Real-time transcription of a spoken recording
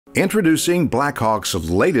Introducing Blackhawk's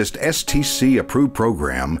latest STC-approved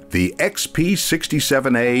program, the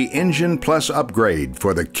XP67A Engine Plus Upgrade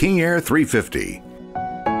for the King Air 350.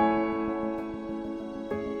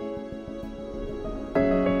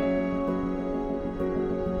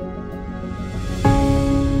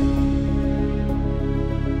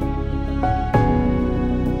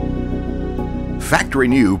 Factory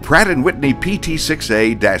new Pratt & Whitney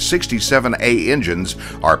PT6A-67A engines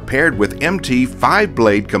are paired with MT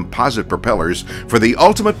 5-blade composite propellers for the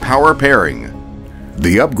ultimate power pairing.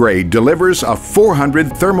 The upgrade delivers a 400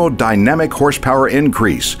 thermodynamic horsepower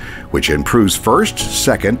increase, which improves first,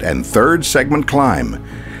 second, and third segment climb.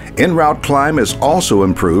 En-route climb is also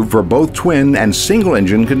improved for both twin and single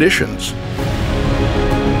engine conditions.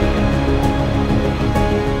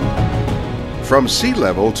 From sea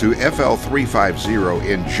level to FL 350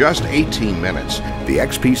 in just 18 minutes, the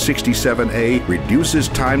XP67A reduces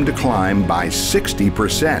time to climb by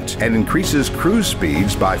 60% and increases cruise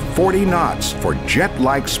speeds by 40 knots for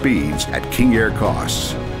jet-like speeds at King Air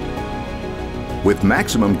costs. With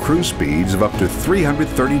maximum cruise speeds of up to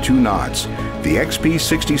 332 knots, the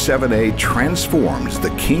XP67A transforms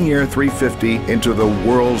the King Air 350 into the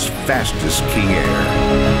world's fastest King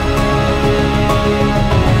Air.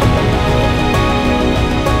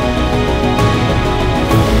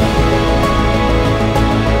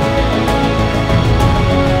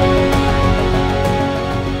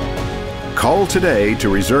 Call today to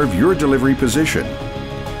reserve your delivery position.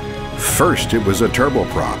 First it was a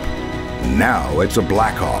turboprop, now it's a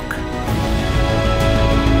Blackhawk.